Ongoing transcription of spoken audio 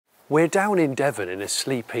We're down in Devon in a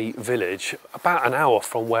sleepy village, about an hour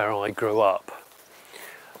from where I grew up.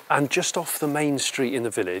 And just off the main street in the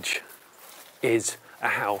village is a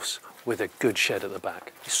house with a good shed at the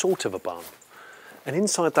back. It's sort of a barn. And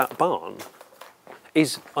inside that barn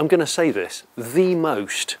is, I'm going to say this, the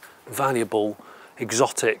most valuable,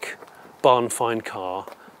 exotic barn find car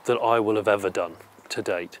that I will have ever done to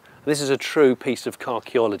date. This is a true piece of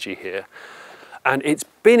archaeology here. And it's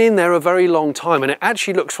been in there a very long time, and it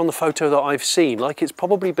actually looks from the photo that I've seen like it's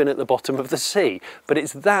probably been at the bottom of the sea, but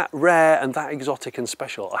it's that rare and that exotic and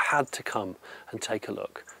special. I had to come and take a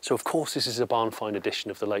look. So of course this is a barn find edition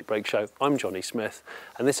of the Late Break Show. I'm Jonny Smith,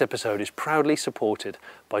 and this episode is proudly supported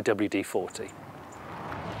by WD-40.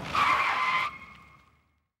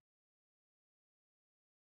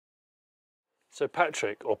 So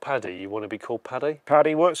Patrick, or Paddy, you want to be called Paddy?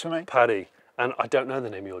 Paddy works for me. Paddy. And I don't know the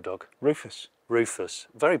name of your dog. Rufus. Rufus.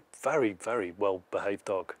 Very, very, very well-behaved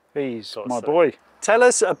dog. He's my boy. Tell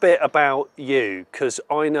us a bit about you, because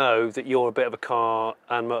I know that you're a bit of a car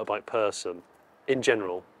and motorbike person in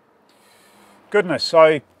general. Goodness,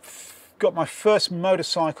 I got my first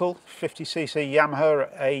motorcycle, 50cc Yamaha,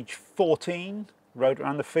 at age 14. Rode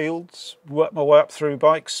around the fields, worked my way up through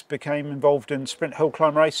bikes, became involved in sprint hill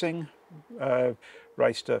climb racing.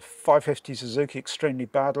 Raced a 550 Suzuki extremely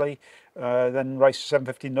badly, then raced a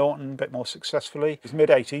 750 Norton a bit more successfully. In the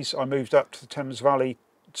mid-80s I moved up to the Thames Valley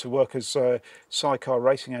to work as a sidecar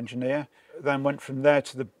racing engineer, then went from there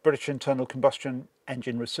to the British Internal Combustion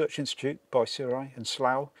Engine Research Institute by CRI in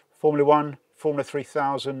Slough. Formula 1, Formula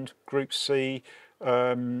 3000, Group C,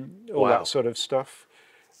 all that sort of stuff.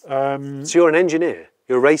 So you're an engineer?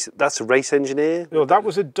 That's a race engineer? Well, that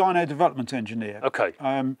was a dyno development engineer. Okay.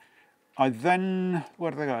 I then,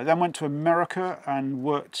 where did I go? I then went to America and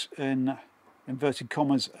worked in, inverted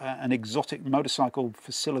commas, an exotic motorcycle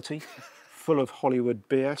facility full of Hollywood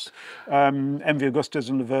BS. MV Agustas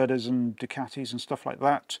and Laverdas and Ducatis and stuff like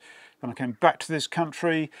that. Then I came back to this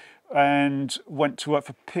country and went to work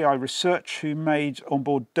for PI Research, who made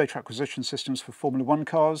onboard data acquisition systems for Formula 1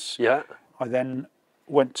 cars. Yeah. I then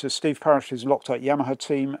went to Steve Parrish's Loctite Yamaha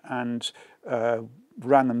team and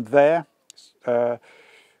ran them there.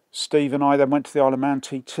 Steve and I then went to the Isle of Man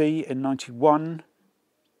TT in 91.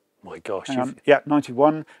 My gosh. Yeah,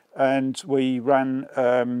 91. And we ran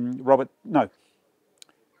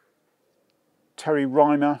Terry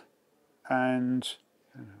Reimer and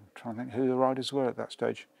I'm trying to think who the riders were at that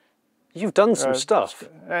stage. You've done some stuff.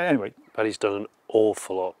 Anyway. Paddy's done an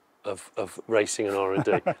awful lot of racing and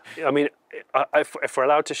R&D. I mean, if we're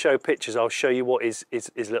allowed to show pictures, I'll show you what his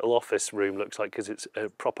little office room looks like, because it's a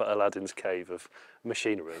proper Aladdin's cave of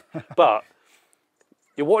machinery. But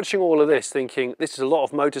you're watching all of this thinking, this is a lot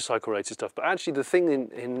of motorcycle related stuff, but actually the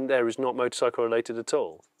thing in there is not motorcycle related at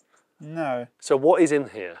all. No. So what is in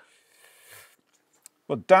here?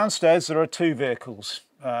 Well, downstairs there are two vehicles.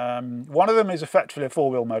 One of them is effectively a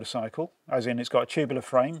four-wheel motorcycle, as in it's got a tubular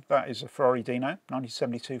frame. That is a Ferrari Dino,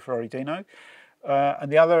 1972 Ferrari Dino.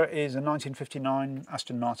 And the other is a 1959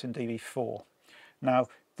 Aston Martin DB4. Now,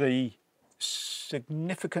 the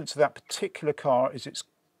significance of that particular car is it's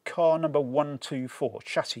car number 124,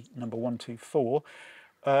 chassis number 124.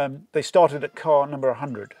 They started at car number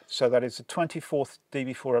 100, so that is the 24th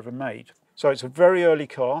DB4 ever made. So it's a very early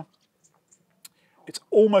car. It's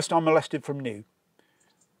almost unmolested from new.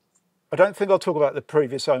 I don't think I'll talk about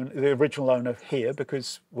the original owner here,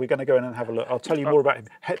 because we're going to go in and have a look. I'll tell you more about him.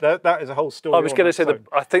 That is a whole story. I was going to say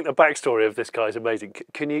I think the backstory of this guy is amazing.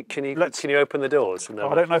 Can you open the doors? And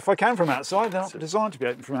I don't know if I can from outside. They're not designed to be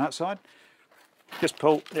open from outside. Just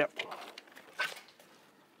pull. Yep.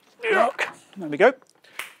 Look. There we go.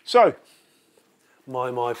 So.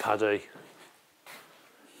 My Paddy.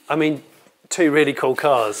 I mean, two really cool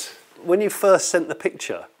cars. When you first sent the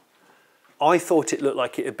picture, I thought it looked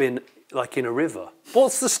like it had been like in a river.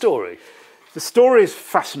 What's the story? The story is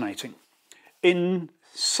fascinating. In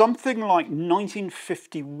something like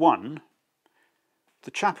 1951,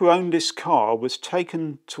 the chap who owned this car was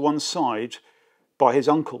taken to one side by his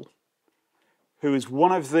uncle, who is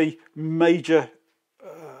one of the major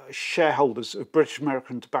shareholders of British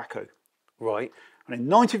American Tobacco. Right. And in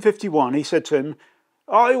 1951, he said to him,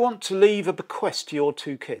 "I want to leave a bequest to your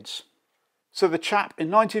two kids." So the chap in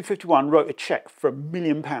 1951 wrote a cheque for £1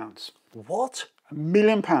 million. What? £1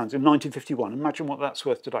 million in 1951. Imagine what that's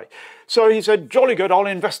worth today. So he said, "Jolly good, I'll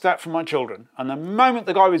invest that for my children." And the moment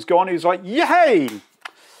the guy was gone, he was like, yay!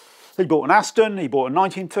 He bought an Aston, he bought a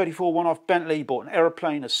 1934 one-off Bentley, he bought an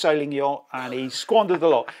aeroplane, a sailing yacht, and he squandered a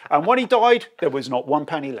lot. And when he died, there was not one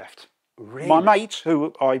penny left. Really? My mate,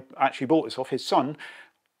 who I actually bought this off, his son,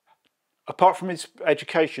 apart from his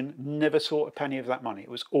education, never saw a penny of that money. It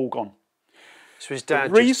was all gone. So his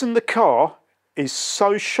dad The reason the car is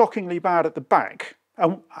so shockingly bad at the back,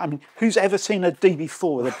 I mean, who's ever seen a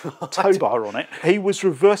DB4 with a tow bar on it? He was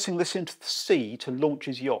reversing this into the sea to launch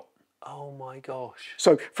his yacht. Oh my gosh.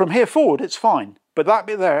 So from here forward, it's fine, but that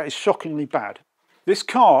bit there is shockingly bad. This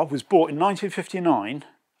car was bought in 1959,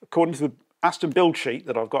 according to the Aston build sheet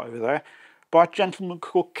that I've got over there, by a gentleman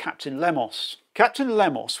called Captain Lemos. Captain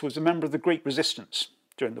Lemos was a member of the Greek resistance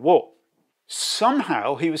during the war.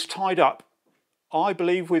 Somehow he was tied up, I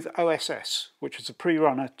believe, with OSS, which was a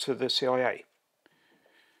pre-runner to the CIA.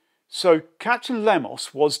 So Captain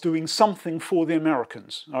Lemos was doing something for the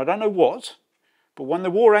Americans. I don't know what, but when the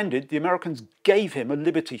war ended, the Americans gave him a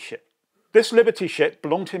Liberty ship. This Liberty ship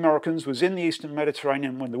belonged to Americans, was in the Eastern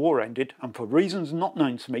Mediterranean when the war ended, and for reasons not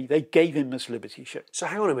known to me, they gave him this Liberty ship. So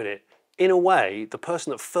hang on a minute. In a way, the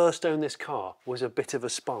person that first owned this car was a bit of a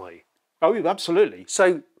spy. Oh, absolutely.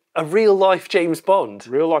 So a real-life James Bond.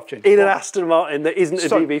 Real-life James Bond. In an Aston Martin that isn't a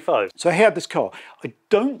DB5. So he had this car. I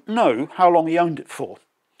don't know how long he owned it for.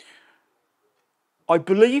 I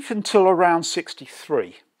believe until around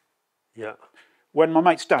 63. Yeah. When my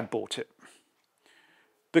mate's dad bought it.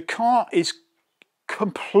 The car is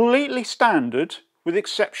completely standard, with the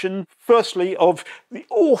exception, firstly, of the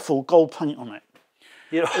awful gold paint on it.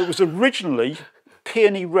 Yeah. It was originally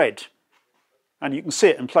peony red, and you can see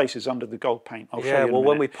it in places under the gold paint. I'll show you in a minute.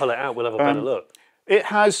 when we pull it out, we'll have a better look. It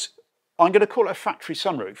has, I'm going to call it a factory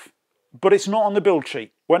sunroof, but it's not on the build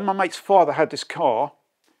sheet. When my mate's father had this car,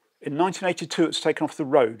 in 1982 it was taken off the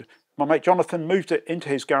road. My mate Jonathan moved it into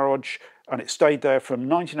his garage, and it stayed there from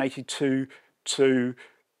 1982 to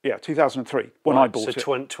 2003, when I bought it.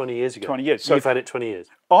 So 20 years ago. 20 years. So you've had it 20 years.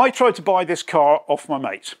 I tried to buy this car off my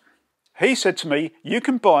mate. He said to me, you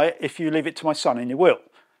can buy it if you leave it to my son in your will.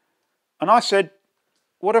 And I said,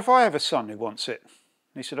 what if I have a son who wants it? And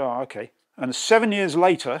he said, oh, okay. And 7 years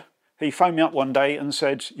later, he phoned me up one day and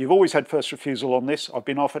said, you've always had first refusal on this. I've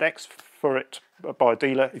been offered X for it by a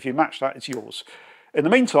dealer. If you match that, it's yours. In the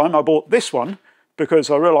meantime, I bought this one because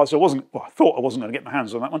I realised I thought I wasn't going to get my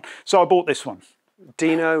hands on that one. So I bought this one.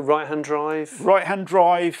 Dino, right-hand drive? Right-hand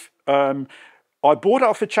drive. I bought it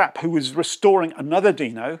off a chap who was restoring another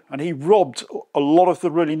Dino, and he robbed a lot of the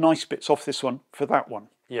really nice bits off this one for that one.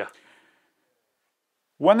 Yeah.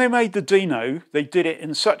 When they made the Dino, they did it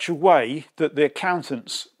in such a way that the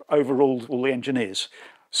accountants overruled all the engineers.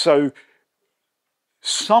 So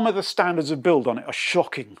some of the standards of build on it are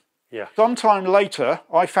shocking. Yeah. Sometime later,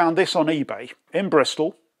 I found this on eBay in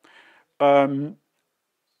Bristol.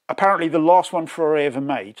 Apparently the last one Ferrari ever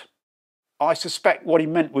made. I suspect what he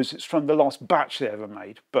meant was it's from the last batch they ever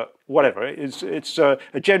made, but whatever. It's a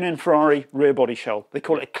genuine Ferrari rear body shell. They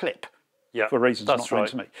call it a clip for reasons not known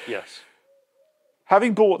to me. Yes.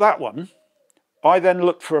 Having bought that one, I then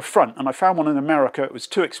looked for a front, and I found one in America. It was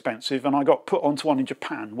too expensive, and I got put onto one in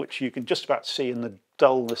Japan, which you can just about see in the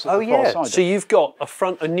dullness at the far side. So you've got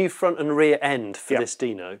a new front and rear end for this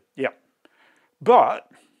Dino. Yeah. But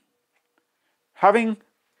having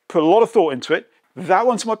put a lot of thought into it, that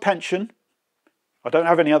one's my pension. I don't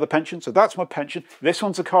have any other pension, so that's my pension. This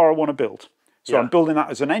one's a car I want to build. So I'm building that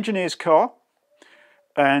as an engineer's car.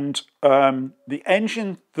 And the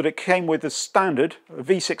engine that it came with as standard, a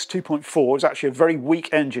V6 2.4, is actually a very weak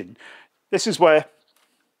engine. This is where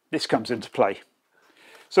this comes into play.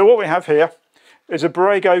 So what we have here is a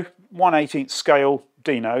Borrego 1/18 scale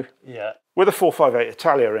Dino with a 458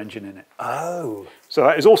 Italia engine in it. Oh. So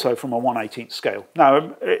that is also from a 1/18 scale.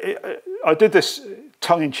 Now, I did this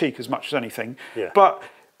tongue-in-cheek as much as anything, but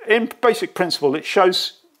in basic principle, it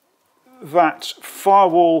shows that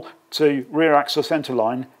firewall to rear axle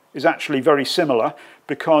centerline is actually very similar,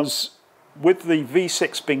 because with the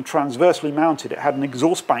V6 being transversely mounted, it had an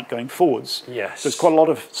exhaust bank going forwards. Yes. So there's quite a lot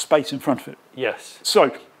of space in front of it. Yes.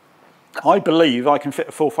 So I believe I can fit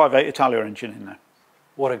a 458 Italia engine in there.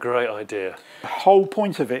 What a great idea. The whole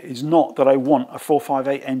point of it is not that I want a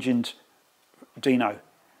 458 engined Dino.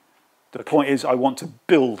 The point is I want to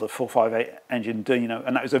build a 458 engine Dino,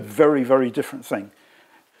 and that is a very, very different thing.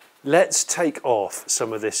 Let's take off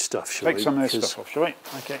some of this stuff, shall we? Take some of this stuff off, shall we?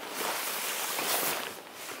 Okay.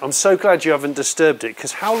 I'm so glad you haven't disturbed it,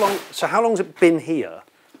 because how long's it been here?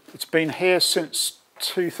 It's been here since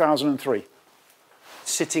 2003.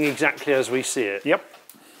 Sitting exactly as we see it? Yep.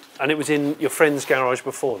 And it was in your friend's garage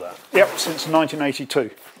before that? Yep, since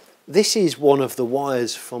 1982. This is one of the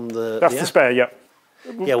wires from the... That's the spare, yep.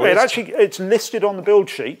 Yeah, well, it's listed on the build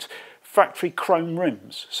sheet, factory chrome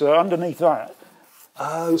rims. So underneath that,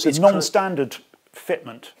 it's a non-standard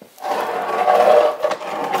fitment.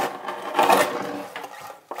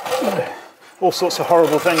 all sorts of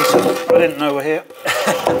horrible things I didn't know were here.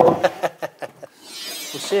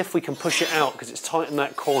 We'll see if we can push it out because it's tight in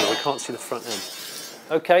that corner. We can't see the front end.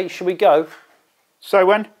 Okay, should we go? So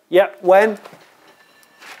when? Yeah, when?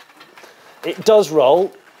 It does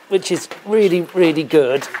roll, which is really, really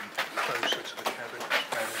good.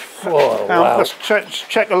 Oh, wow. Let's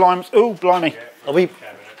check the lines. Oh, blimey. Are we?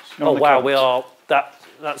 Oh, wow, we are. That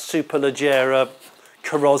Superleggera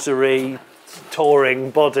carrossery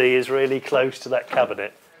touring body is really close to that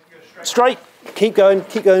cabinet. Straight. Keep going,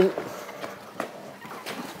 keep going.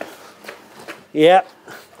 Yeah.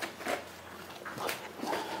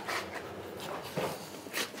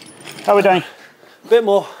 How are we doing? A bit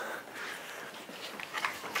more.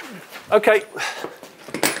 Okay.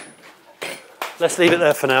 Let's leave it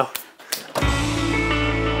there for now.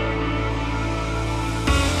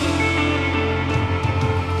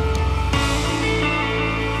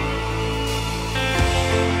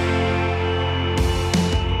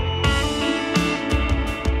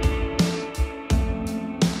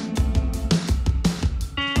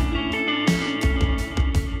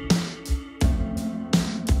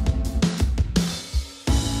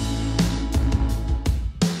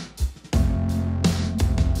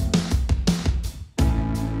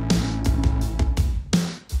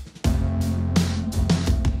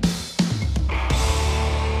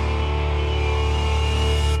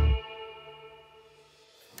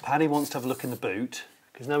 Paddy wants to have a look in the boot,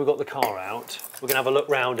 because now we've got the car out, we're going to have a look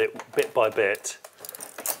round it bit by bit.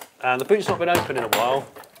 And the boot's not been open in a while.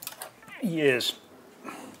 Years.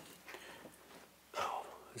 Oh,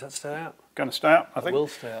 does that stay out? Going to stay out, I think. It will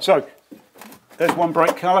stay out. So, there's one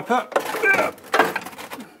brake caliper. I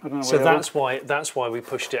don't know so that's why we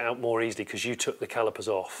pushed it out more easily, because you took the calipers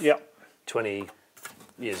off. Yep. 20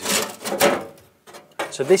 years ago.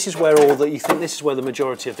 So this is where all the, you think this is where the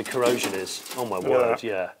majority of the corrosion is? Oh my word,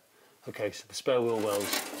 yeah. Okay, so the spare wheel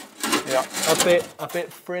wells. Yeah. A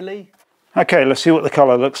bit frilly. Okay, let's see what the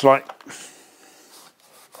colour looks like.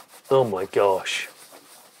 Oh my gosh.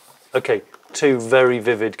 Okay, two very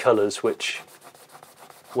vivid colours which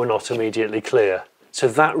were not immediately clear. So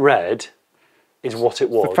that red is what it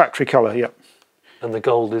was. The factory colour, yep. And the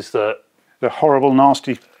gold is the horrible,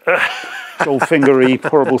 nasty, gold-fingery,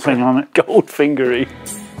 horrible thing on it. Gold-fingery.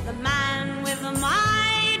 The man with the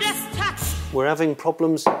Midas touch. We're having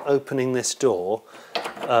problems opening this door.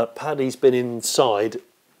 Paddy's been inside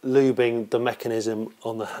lubing the mechanism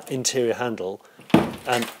on the interior handle,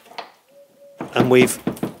 and we've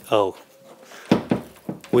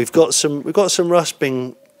got some rust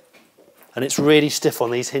being, and it's really stiff on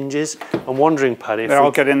these hinges. I'm wondering, Paddy, if I'll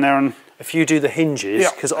get in there and if you do the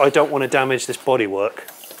hinges, because I don't want to damage this bodywork.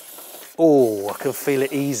 Oh, I can feel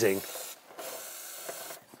it easing.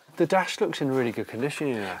 The dash looks in really good condition,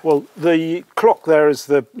 yeah. Well, the clock there is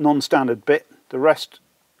the non-standard bit. The rest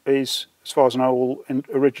is, as far as I know, all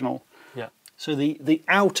original. Yeah. So the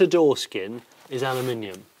outer door skin is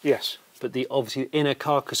aluminium. Yes. But the obviously inner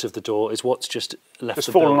carcass of the door is what's just left. It's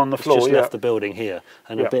fallen on the floor. Just yeah. left the building here,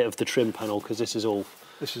 and a bit of the trim panel, because this is all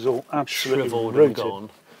absolutely shriveled rooted. and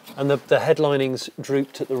gone. And the headlining's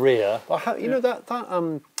drooped at the rear. Well, how, you know that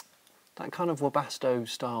kind of Webasto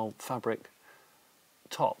style fabric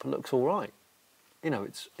top looks all right. You know,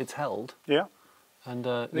 it's held. Yeah. And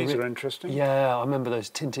these are interesting. Yeah, I remember those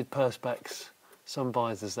tinted perspex sun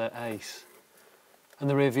visors. They're ace. And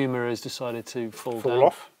the rear view mirror has decided to fall down.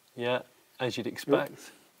 Off. Yeah, as you'd expect. Yep.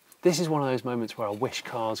 This is one of those moments where I wish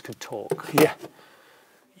cars could talk. Yeah.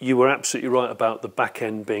 You were absolutely right about the back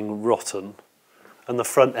end being rotten, and the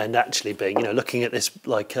front end actually being, you know, looking at this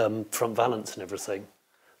like front valance and everything,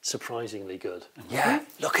 surprisingly good. Yeah,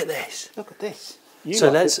 look at this. Look at this.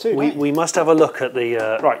 So we must have a look at the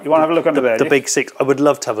right. You want to have a look under there? The big six. I would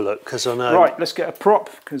love to have a look, because I know. Right, let's get a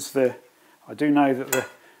prop, because I do know that the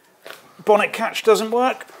bonnet catch doesn't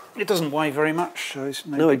work. It doesn't weigh very much. So it's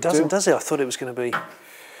no, it doesn't, does it? I thought it was going to be.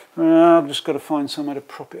 I've just got to find somewhere to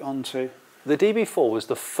prop it onto. The DB4 was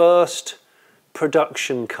the first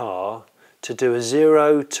production car to do a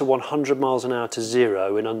 0 to 100 miles an hour to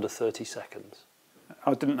 0 in under 30 seconds.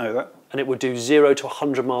 I didn't know that. And it would do 0 to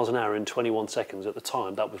 100 miles an hour in 21 seconds. At the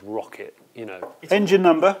time, that was rocket, you know. Engine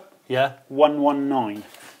number? Yeah. 119.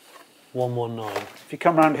 119. If you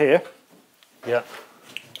come round here. Yeah.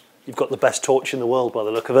 You've got the best torch in the world by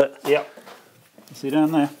the look of it. Yeah. You see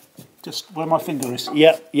down there? Just where my finger is.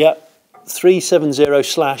 Yeah, yeah.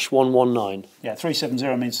 370/119. Yeah,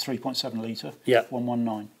 370 means 3.7 litre. Yeah.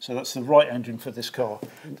 119. So that's the right engine for this car.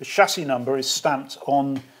 The chassis number is stamped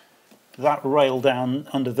on that rail down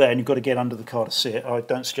under there, and you've got to get under the car to see it. I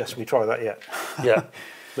don't suggest we try that yet. Yeah,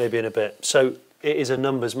 maybe in a bit. So it is a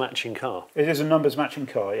numbers matching car. It is a numbers matching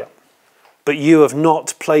car, yeah. But you have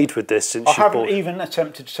not played with this since I you haven't bought. even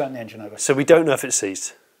attempted to turn the engine over. So we don't know if it's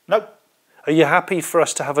seized. Nope. Are you happy for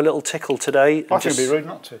us to have a little tickle today? I think it'd be rude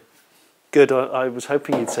not to. Good. I was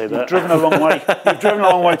hoping you'd say that. You've driven a long way. You've driven a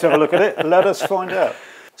long way to have a look at it. Let us find out.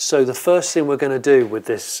 So the first thing we're going to do with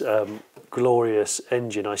this glorious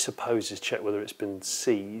engine, I suppose, is check whether it's been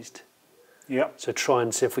seized. Yep. So try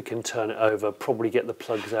and see if we can turn it over. Probably get the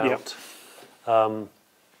plugs out. Yep.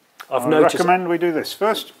 I've I noticed. recommend we do this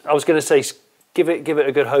first. I was going to say, give it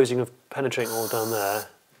a good hosing of penetrating oil down there.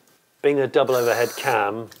 Being a double overhead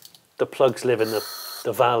cam, the plugs live in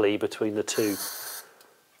the valley between the two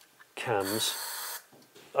cams.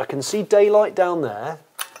 I can see daylight down there.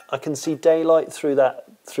 I can see daylight through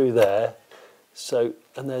there. So,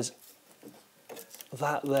 and there's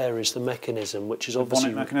that there is the mechanism, which is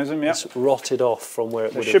obviously bonnet mechanism, yeah. It's rotted off from where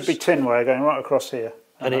it would There should be tin wire going right across here.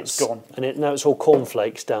 And it's gone. And now it's all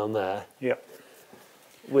cornflakes down there. Yep.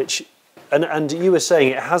 Which, and you were saying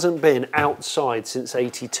it hasn't been outside since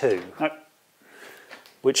 '82. Nope.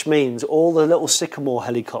 Which means all the little Sycamore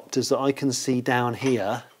helicopters that I can see down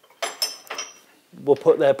here will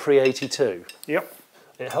put their pre-82. Yep.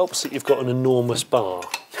 It helps that you've got an enormous bar,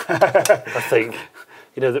 I think.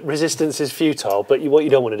 You know, that resistance is futile, but what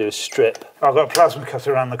you don't want to do is strip. I've got a plasma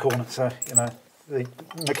cutter around the corner, so, you know, the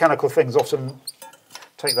mechanical things often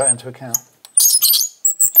take that into account.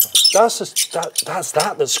 That's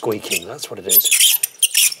squeaking. That's what it is.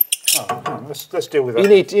 Oh, on, let's deal with that.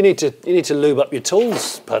 You need to lube up your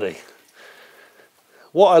tools, Paddy.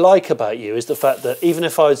 What I like about you is the fact that even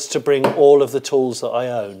if I was to bring all of the tools that I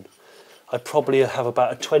own, I'd probably have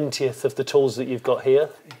about a 20th of the tools that you've got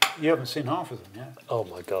here. You haven't seen half of them yet. Oh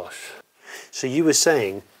my gosh. So you were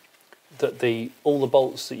saying that all the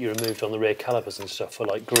bolts that you removed on the rear calipers and stuff were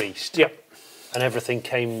like greased. Yep. And everything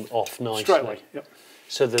came off nicely. Straight away, yep.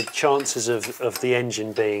 So the chances of the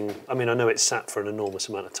engine being, I mean, I know it's sat for an enormous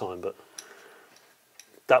amount of time, but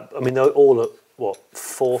that, I mean, they're all at, what,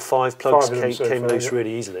 4 or 5 plugs came loose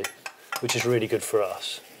really easily, which is really good for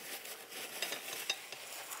us.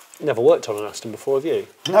 Never worked on an Aston before, have you?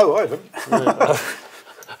 No, I haven't. No,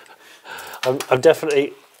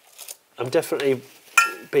 I'm definitely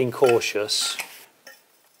being cautious.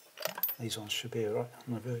 These ones should be all right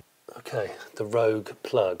on the very. Okay, the Rogue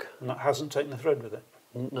plug. And that hasn't taken the thread with it.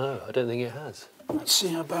 No, I don't think it has. Let's see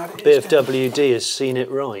how bad it Bit is. of WD has seen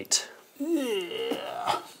it right.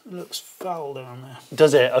 Yeah, it looks foul down there.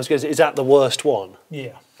 Does it? I was going to say, is that the worst one?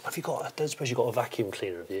 Yeah. Have you got? I don't suppose you've got a vacuum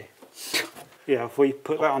cleaner, have you? Yeah, if we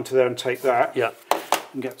put that onto there and take that. Yeah.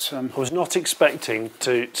 And get some. I was not expecting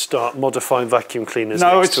to start modifying vacuum cleaners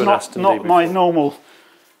No, next it's to an Aston not DB4. my normal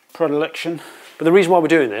predilection. But the reason why we're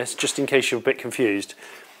doing this, just in case you're a bit confused,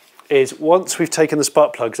 is once we've taken the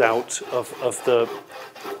spark plugs out of the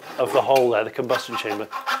hole there, the combustion chamber,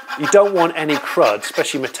 you don't want any crud,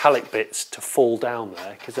 especially metallic bits, to fall down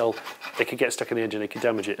there because they could get stuck in the engine, they could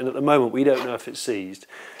damage it. And at the moment, we don't know if it's seized.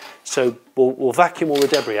 So we'll vacuum all the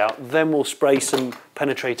debris out, then we'll spray some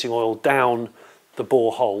penetrating oil down the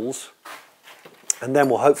bore holes, and then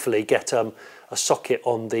we'll hopefully get a socket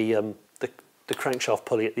on the crankshaft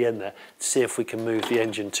pulley at the end there to see if we can move the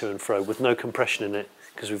engine to and fro with no compression in it,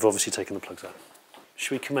 because we've obviously taken the plugs out.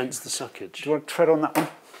 Should we commence the suckage? Do you want to tread on that one?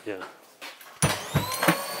 Yeah.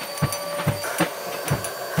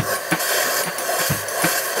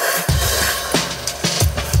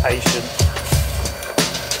 Patient.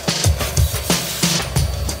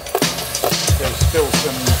 There's still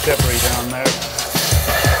some debris down there.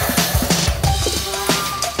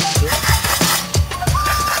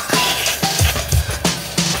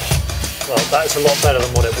 Well, that's a lot better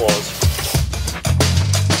than what it was.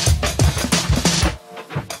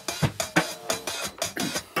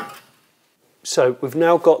 So we've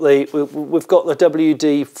now got we've got the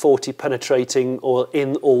WD-40 penetrating oil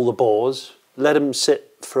in all the bores. Let them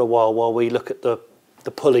sit for a while we look at the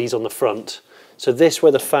pulleys on the front. So this,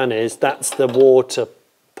 where the fan is, that's the water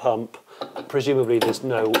pump. Presumably there's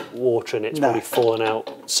no water in it. It's probably fallen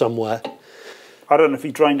out somewhere. I don't know if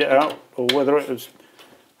he drained it out or whether it was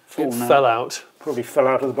fallen It fell out. Probably fell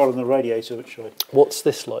out of the bottom of the radiator, actually. What's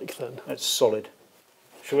this like then? It's solid.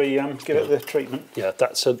 Shall we give it the treatment? Yeah,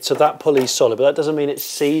 so that pulley's solid, but that doesn't mean it's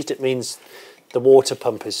seized. It means the water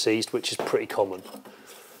pump is seized, which is pretty common.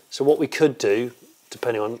 So what we could do,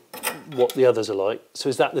 depending on what the others are like, so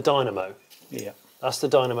is that the dynamo? Yeah. That's the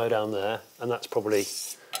dynamo down there, and that's probably...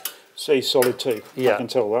 See, solid too. Yeah. I can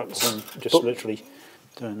tell that because I'm just literally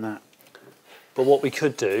doing that. But what we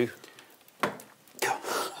could do...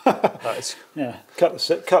 Yeah, cut the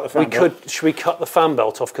fan belt. Should we cut the fan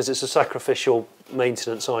belt off because it's a sacrificial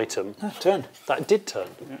maintenance item? That turned. That did turn.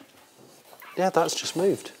 Yeah. Yeah, that's just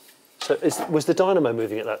moved. So was the dynamo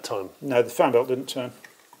moving at that time? No, the fan belt didn't turn.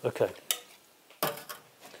 Okay.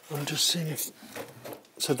 I'm just seeing if...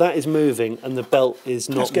 So that is moving and the belt is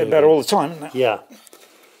not It's getting moving. better all the time, isn't it? Yeah.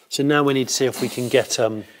 So now we need to see if we can get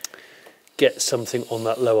something on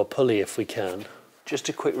that lower pulley if we can. Just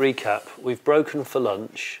a quick recap. We've broken for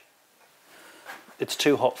lunch. It's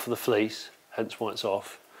too hot for the fleece, hence why it's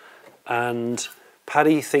off. And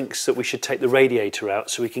Paddy thinks that we should take the radiator out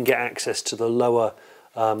so we can get access to the lower,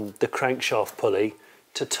 the crankshaft pulley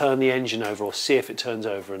to turn the engine over or see if it turns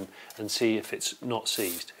over and see if it's not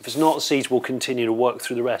seized. If it's not seized, we'll continue to work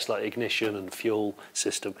through the rest like ignition and fuel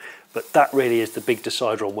system. But that really is the big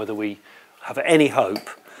decider on whether we have any hope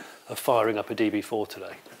of firing up a DB4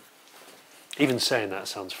 today. Even saying that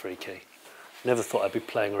sounds freaky. Never thought I'd be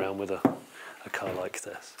playing around with a car like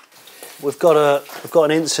this. We've got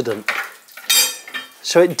an incident.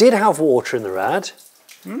 So it did have water in the rad,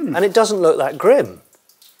 and it doesn't look that grim,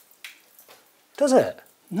 does it?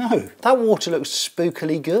 No. That water looks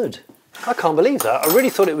spookily good. I can't believe that. I really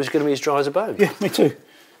thought it was going to be as dry as a bone. Yeah, me too.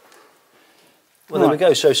 Well, there we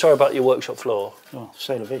go. So sorry about your workshop floor. Oh,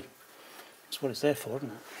 c'est la vie. That's what it's there for, isn't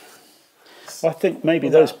it? I think maybe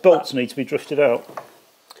those bolts need to be drifted out.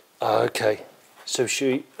 Okay. So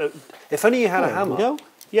should we, if only you had a hammer. There we go.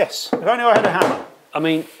 Yes, if only I had a hammer. I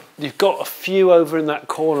mean, you've got a few over in that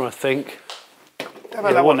corner, I think. How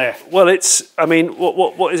about that one there? Well, it's. I mean,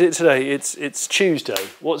 what is it today? It's Tuesday.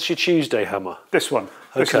 What's your Tuesday hammer? This one.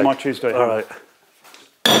 This Okay. is my Tuesday All hammer. right.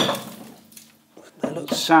 That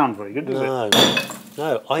doesn't sound very good, does it?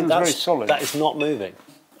 No, Sounds very solid. That is not moving.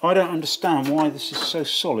 I don't understand why this is so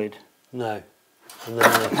solid. No. And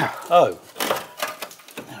then, oh,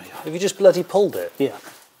 have you just bloody pulled it? Yeah.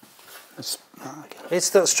 It's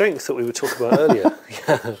that strength that we were talking about earlier.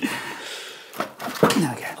 Yeah.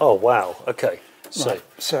 Okay. Oh wow. Okay. So, Right,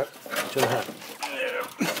 so do you want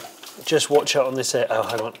to have? Just watch out on this air. Oh,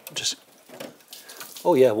 hang on. Just.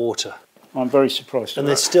 Oh yeah, water. I'm very surprised. And at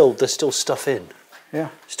there's still stuff in. yeah.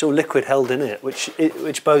 Still liquid held in it,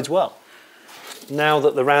 which bodes well. Now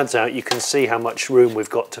that the rad's out, you can see how much room we've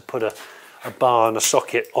got to put a bar and a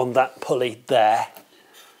socket on that pulley there.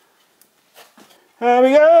 There we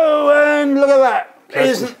go, and look at that.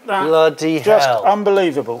 Isn't that bloody just hell?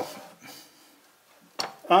 unbelievable?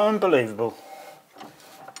 Unbelievable.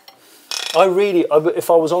 If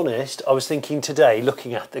I was honest, I was thinking today,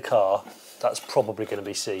 looking at the car, that's probably going to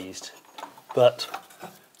be seized. But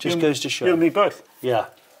just goes to show. You and me both. Yeah.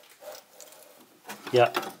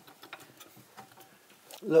 Yeah.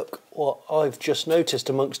 Look what I've just noticed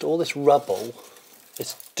amongst all this rubble.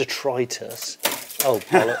 It's detritus. Oh,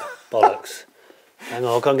 bollocks. Hang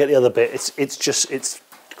on, I'll go and get the other bit. It's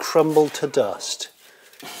crumbled to dust.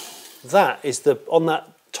 That is on that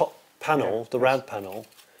top panel, the rad panel,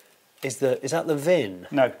 is that the VIN?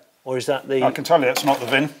 No. Or is that the... I can tell you it's not the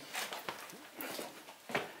VIN.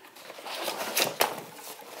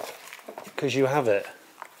 Because you have it.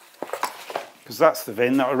 Because that's the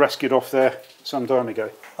VIN that I rescued off there some time ago.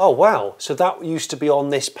 Oh, wow. So that used to be on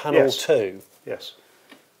this panel Yes. too? Yes.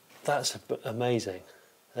 That's amazing.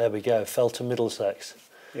 There we go. Felton Middlesex.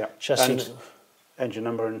 Yeah. Chassis, And engine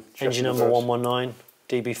number and chassis engine number numbers. 119,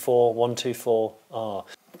 DB4 124R.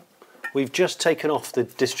 We've just taken off the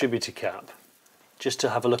distributor cap just to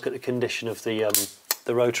have a look at the condition of the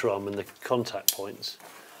rotor arm and the contact points.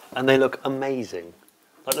 And they look amazing.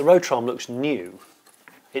 Like the rotor arm looks new.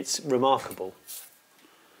 It's remarkable.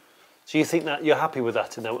 So you think that you're happy with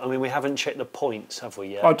that? I mean, we haven't checked the points, have we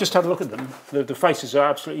yet? I just had a look at them. The faces are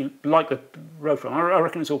absolutely like the rotor arm. I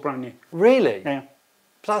reckon it's all brand new. Really? Yeah.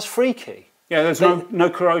 That's freaky. Yeah, there's no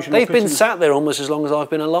corrosion. They've been sat there almost as long as I've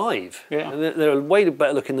been alive. Yeah. And they're way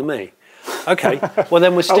better looking than me. Okay, well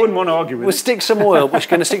then I wouldn't want to argue with we'll it. stick some oil. We're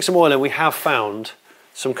going to stick some oil in. We have found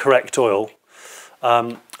some correct oil,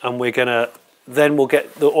 and then we'll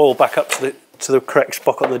get the oil back up to the correct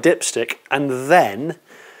spot on the dipstick, and then,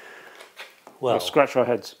 well, We'll scratch our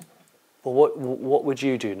heads. well, what would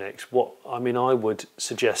you do next? I mean, I would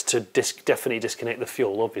suggest to definitely disconnect the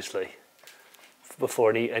fuel, obviously,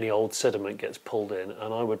 before any old sediment gets pulled in,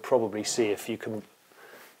 and I would probably see if you can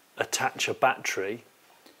attach a battery.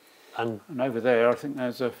 And over there, I think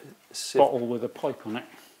there's a bottle with a pipe on it.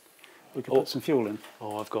 We could put some fuel in.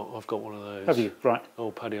 Oh, I've got one of those. Have you? Right. Oh,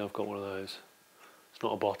 Paddy, I've got one of those. It's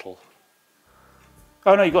not a bottle.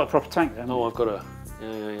 Oh no, you've got a proper tank then. Oh, I've got a.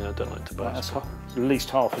 Yeah. I don't like to Right, boast. that's at least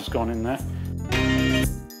half has gone in there.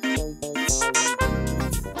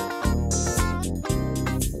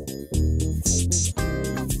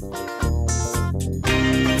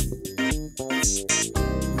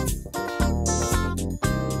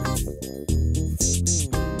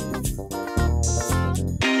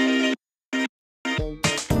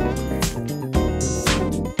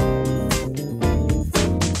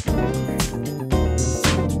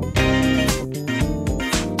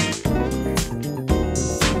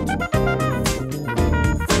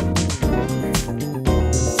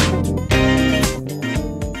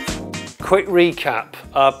 quick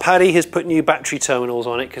recap. Paddy has put new battery terminals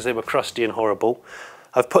on it because they were crusty and horrible.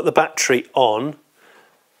 I've put the battery on.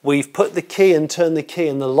 We've put the key and turned the key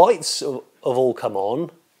and the lights have all come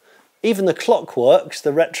on. Even the clock works,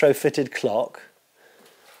 the retrofitted clock.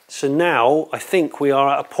 So now I think we are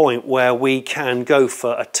at a point where we can go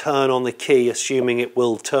for a turn on the key, assuming it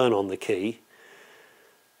will turn on the key.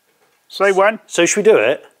 Say when. So should we do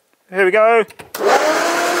it? Here we go.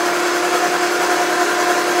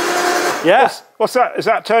 Yeah. What's that? Is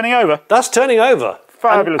that turning over? That's turning over.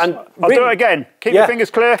 Fabulous. And I'll do it again. Keep your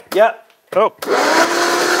fingers clear. Yeah. Oh.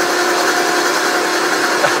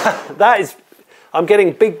 That is, I'm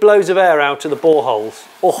getting big blows of air out of the boreholes.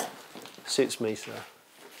 Oh, suits me, sir.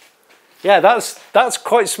 Yeah, that's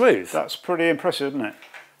quite smooth. That's pretty impressive, isn't it?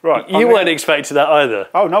 Right. You weren't expecting that either.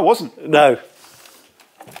 Oh, no, I wasn't. No.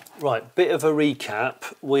 Right, bit of a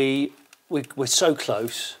recap. We're so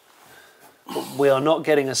close, but we are not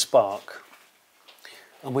getting a spark.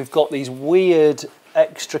 And we've got these weird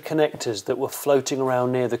extra connectors that were floating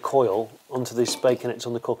around near the coil onto these spade connectors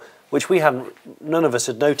on the coil, which none of us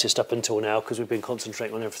had noticed up until now because we've been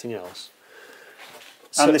concentrating on everything else.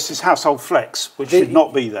 So, and this is household flex, which should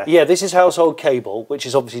not be there. Yeah, this is household cable, which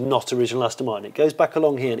is obviously not original Aston Martin. It goes back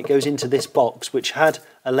along here and it goes into this box, which had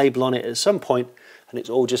a label on it at some point, and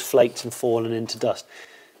it's all just flaked and fallen into dust.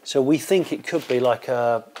 So we think it could be like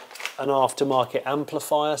an aftermarket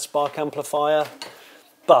amplifier, spark amplifier,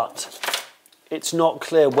 but it's not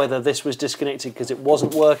clear whether this was disconnected because it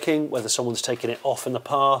wasn't working, whether someone's taken it off in the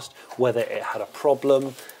past, whether it had a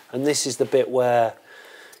problem. And this is the bit where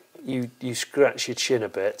you scratch your chin a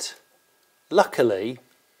bit. Luckily,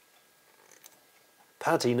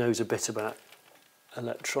 Paddy knows a bit about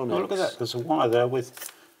electronics. Oh, look at that. There's a wire there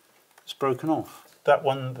it's broken off. That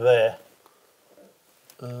one there.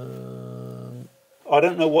 I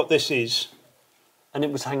don't know what this is. And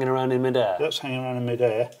it was hanging around in midair? That's hanging around in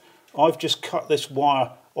midair. I've just cut this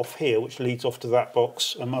wire off here, which leads off to that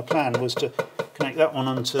box, and my plan was to connect that one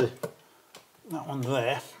onto that one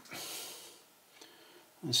there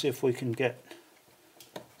and see if we can get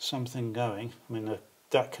something going. I mean,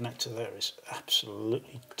 that connector there is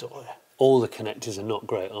absolutely dire. All the connectors are not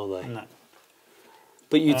great, are they? No.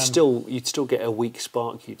 But you'd still get a weak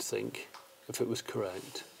spark, you'd think, if it was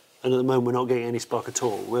correct. And at the moment, we're not getting any spark at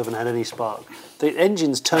all. We haven't had any spark. The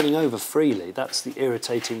engine's turning over freely. That's the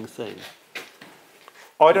irritating thing.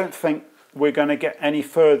 I don't think we're going to get any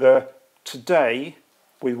further today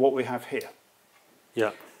with what we have here.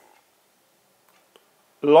 Yeah.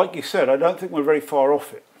 Like you said, I don't think we're very far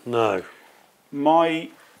off it. No.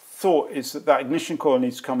 My thought is that ignition coil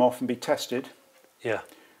needs to come off and be tested. Yeah.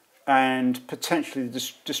 And potentially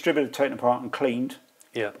the distributor taken apart and cleaned.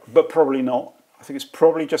 Yeah. But probably not. I think it's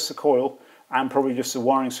probably just the coil and probably just the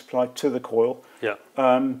wiring supply to the coil. Yeah.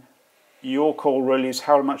 Your call really is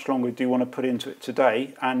how much longer do you want to put into it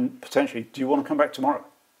today, and potentially do you want to come back tomorrow?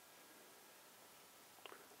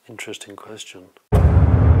 Interesting question.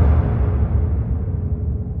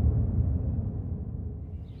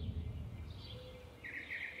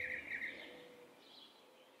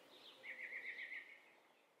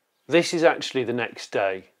 This is actually the next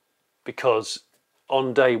day, because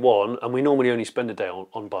on day one, and we normally only spend a day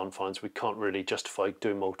on barn finds, we can't really justify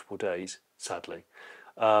doing multiple days, sadly.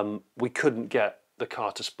 We couldn't get the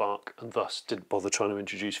car to spark and thus didn't bother trying to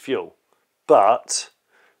introduce fuel. But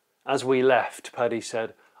as we left, Paddy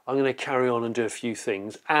said, I'm going to carry on and do a few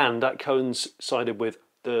things, and that coincided with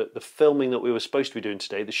the filming that we were supposed to be doing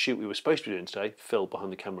today, the shoot we were supposed to be doing today, Phil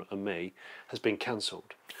behind the camera and me, has been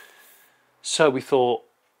cancelled. So we thought,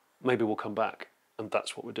 maybe we'll come back. And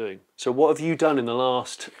that's what we're doing. So what have you done in the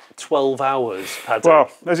last 12 hours, Paddy?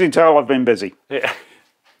 Well, as you can tell, I've been busy. Yeah.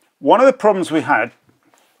 One of the problems we had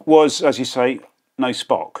was, as you say, no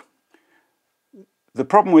spark. The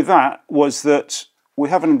problem with that was that we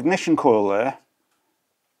have an ignition coil there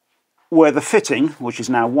where the fitting, which is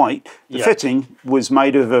now white, the fitting was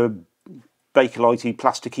made of a Bakelite-y,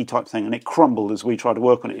 plasticky type thing, and it crumbled as we tried to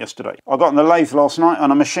work on it yesterday. I got on the lathe last night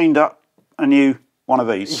and I machined up a new one of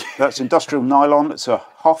these. That's industrial nylon. It's a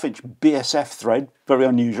 1/2-inch BSF thread, very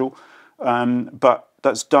unusual, but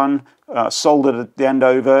that's done, soldered at the end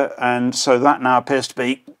over, and so that now appears to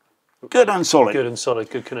be good and solid. Good and solid,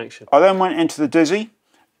 good connection. I then went into the Dizzy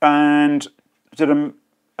and did an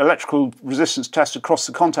electrical resistance test across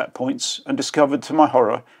the contact points and discovered, to my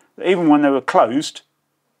horror, that even when they were closed,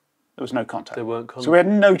 there was no contact. There weren't contact. So we had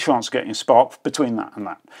no chance of getting a spark between that and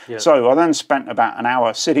that. Yeah. So I then spent about an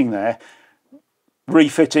hour sitting there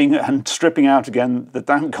refitting and stripping out again the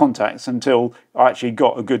damn contacts until I actually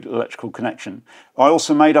got a good electrical connection. I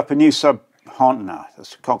also made up a new no, I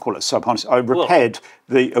can't call it a sub-harness. I repaired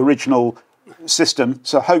the original system,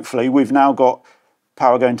 so hopefully we've now got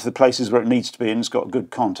power going to the places where it needs to be and it's got good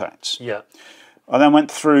contacts. Yeah. I then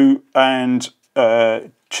went through and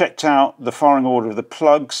checked out the firing order of the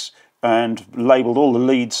plugs and labelled all the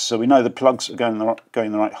leads so we know the plugs are going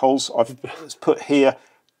in the right holes. I've put here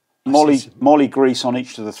molly grease on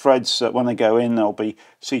each of the threads so that when they go in they'll be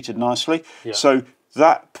seated nicely. Yeah. So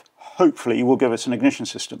that hopefully will give us an ignition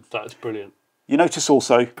system. That's brilliant. You notice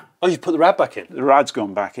also... Oh, you put the rad back in? The rad's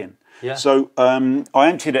gone back in. Yeah. So I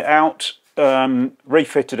emptied it out,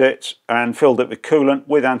 refitted it and filled it with coolant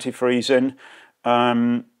with antifreeze in.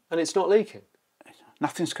 And it's not leaking?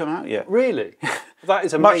 Nothing's come out yet. Really? That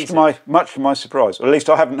is amazing. Much to my surprise. Or at least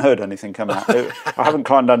I haven't heard anything come out. I haven't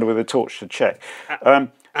climbed under with a torch to check.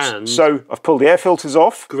 So I've pulled the air filters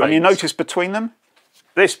off. Great. And you notice between them,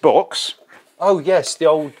 this box... Oh yes, the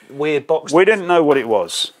old weird box. We didn't know what it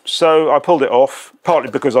was. So I pulled it off,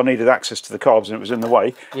 partly because I needed access to the carbs and it was in the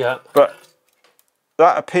way. Yeah. But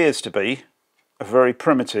that appears to be a very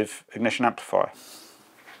primitive ignition amplifier.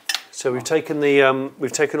 So we've taken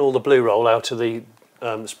all the blue roll out of the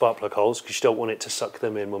spark plug holes because you don't want it to suck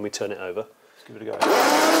them in when we turn it over. Let's give it a go.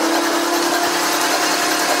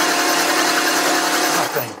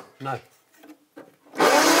 Nothing. No.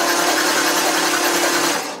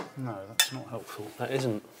 No, that's not helpful. That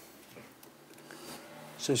isn't.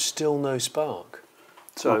 So still no spark.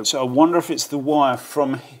 So I wonder if it's the wire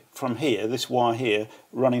from here, this wire here,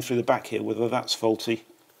 running through the back here, whether that's faulty.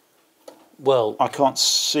 Well, I can't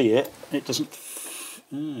see it. It doesn't.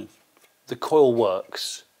 The coil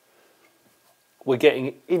works. We're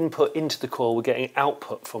getting input into the coil. We're getting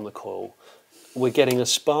output from the coil. We're getting a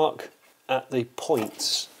spark at the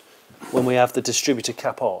points when we have the distributor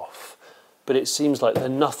cap off. But it seems like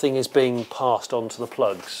nothing is being passed on to the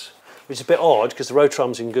plugs, which is a bit odd because the rotor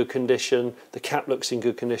arm's in good condition, the cap looks in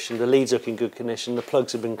good condition, the leads look in good condition, the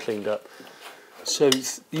plugs have been cleaned up. So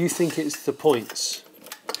you think it's the points?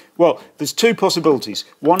 Well, there's two possibilities.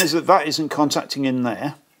 One is that isn't contacting in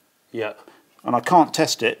there. Yeah. And I can't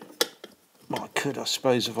test it. Well, I could, I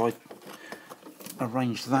suppose, if I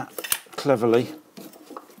arranged that cleverly.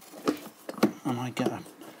 And I get a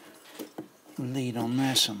lead on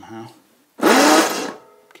there somehow.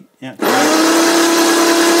 Yeah.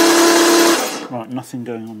 Right, nothing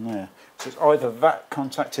going on there. So it's either that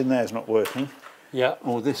contact in there is not working, yeah,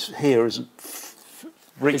 or this here isn't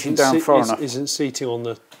reaching down far enough. Isn't seating on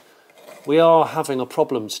the... We are having a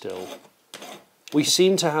problem still. We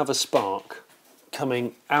seem to have a spark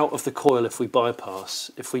coming out of the coil if we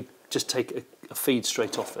bypass, if we just take a feed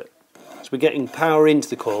straight off it. So we're getting power into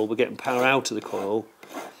the coil, we're getting power out of the coil,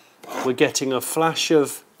 we're getting a flash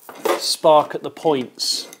of spark at the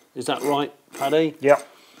points. Is that right, Paddy? Yeah.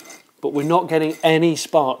 But we're not getting any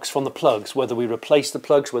sparks from the plugs, whether we replace the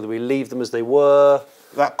plugs, whether we leave them as they were.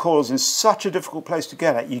 That coil's in such a difficult place to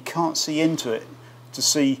get at, you can't see into it to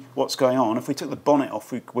see what's going on. If we took the bonnet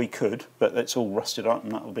off, we could, but it's all rusted up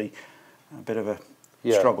and that will be a bit of a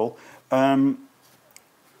struggle. Go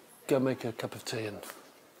make a cup of tea.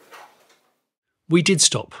 We did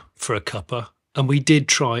stop for a cuppa. And we did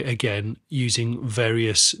try again using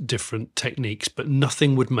various different techniques, but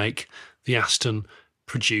nothing would make the Aston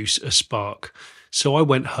produce a spark. So I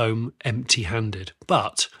went home empty-handed.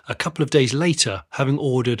 But a couple of days later, having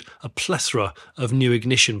ordered a plethora of new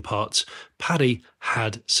ignition parts, Paddy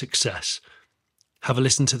had success. Have a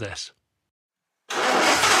listen to this.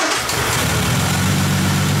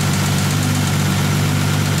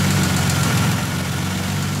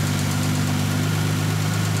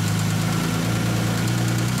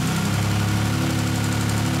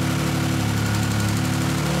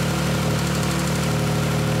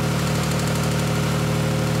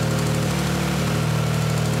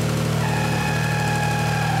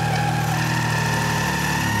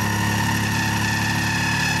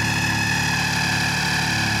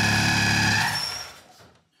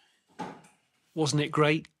 Wasn't it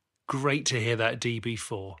great? Great to hear that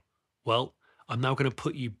DB4. Well, I'm now going to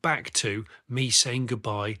put you back to me saying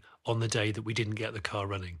goodbye on the day that we didn't get the car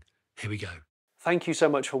running. Here we go. Thank you so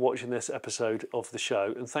much for watching this episode of the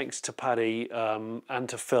show, and thanks to Paddy and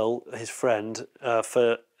to Phil, his friend,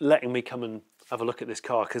 for letting me come and have a look at this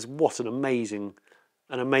car, because what an amazing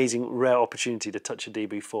rare opportunity to touch a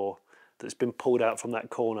DB4 that's been pulled out from that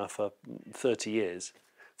corner for 30 years.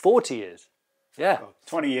 40 years. Yeah. Well,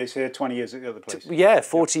 20 years here, 20 years at the other place. Yeah,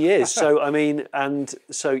 40 years. So, I mean, and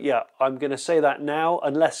so, yeah, I'm going to say that now,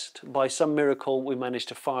 unless by some miracle we manage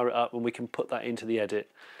to fire it up and we can put that into the edit.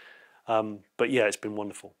 But yeah, it's been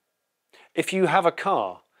wonderful. If you have a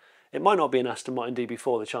car, it might not be an Aston Martin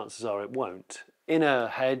DB4, the chances are it won't. in a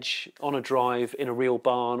hedge, on a drive, in a real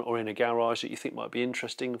barn or in a garage that you think might be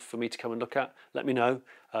interesting for me to come and look at, let me know.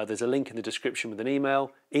 There's a link in the description with an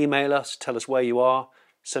email. Email us, tell us where you are,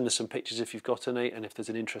 send us some pictures if you've got any, and if there's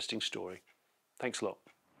an interesting story. Thanks a lot.